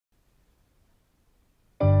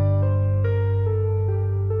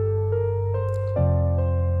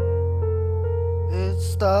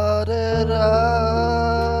started off.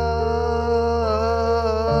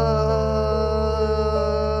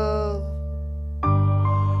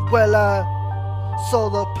 Well, I saw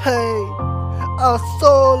the pain, I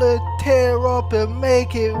saw it tear up and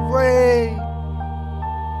make it rain.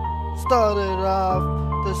 Started off,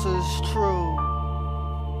 this is true.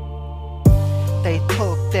 They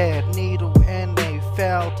took that needle and they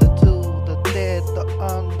fell to do the dead, the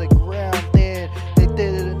underground dead. They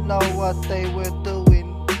didn't know what they were doing,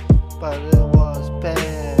 but it was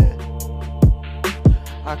bad.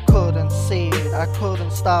 I couldn't see it, I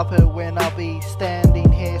couldn't stop it when I be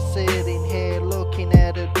standing here, sitting here, looking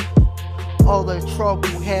at it. All the trouble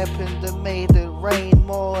happened that made it rain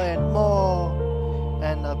more and more,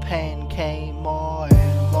 and the pain came more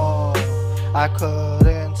and more. I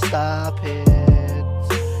couldn't stop it.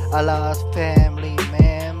 I lost family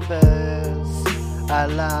members, I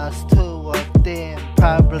lost 2 of them,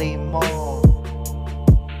 probably more.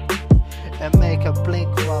 And make a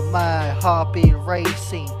blink while my heart be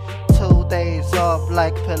racing. 2 days off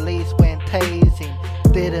like police went tasing.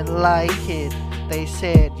 Didn't like it, they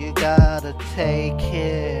said you gotta take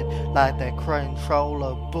it like the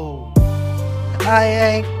controller boo. I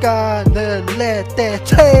ain't gonna let that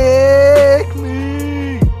take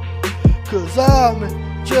me, 'cause I'm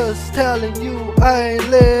just telling you I ain't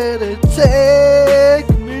let it take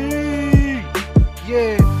me.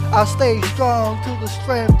 Yeah, I stay strong to the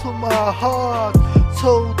strength to my heart.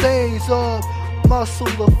 2 days of muscle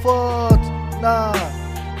the fart. Nah,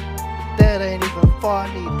 that ain't even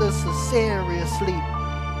funny, this is seriously.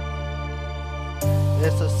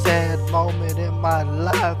 It's a sad moment in my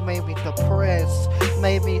life, made me depressed,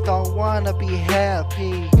 made me don't wanna be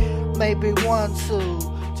happy, made me want to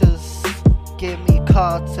just give me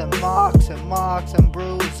cuts and marks and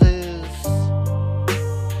bruises.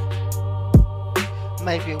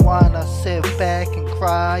 Make me wanna sit back and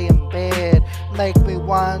cry in bed, make me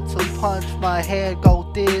want to punch my head, go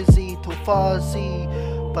dizzy, too fuzzy.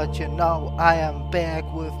 But you know I am back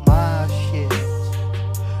with my shit.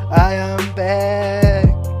 I am back.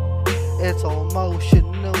 It's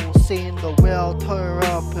emotional seeing the world tear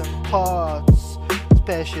up in parts,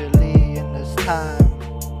 especially in this time.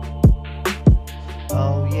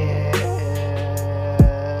 Oh yeah,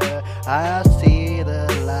 I see the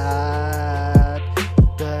light.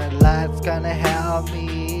 The light's gonna help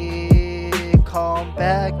me come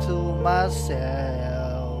back to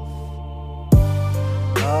myself.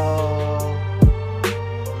 Oh,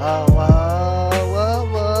 oh, oh, oh,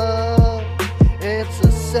 oh. It's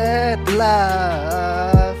a sad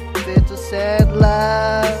life. It's a sad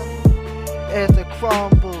life. It's a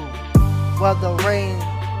crumble. Well, the rain,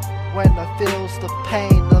 when it feels the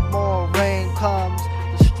pain, the more rain comes,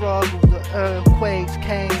 the struggle, the earthquakes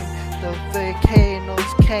came, the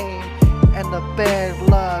volcanoes came, and the bad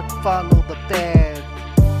luck followed the bad.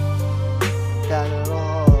 Got it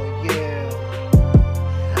all, yeah.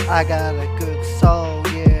 I got a good soul,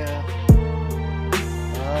 yeah.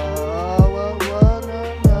 Oh, oh, oh, no,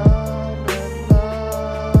 no, no, no.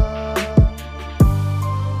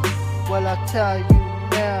 Well, I tell you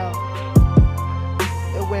now,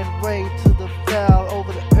 it went right to the veil,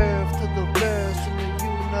 over the earth to the verse in the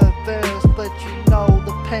universe. But you know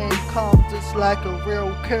the pain comes just like a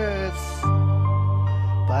real curse.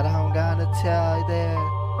 But I'm gonna tell you that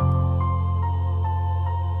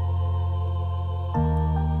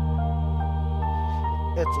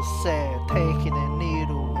it's a sad taking a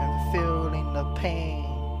needle and feeling the pain.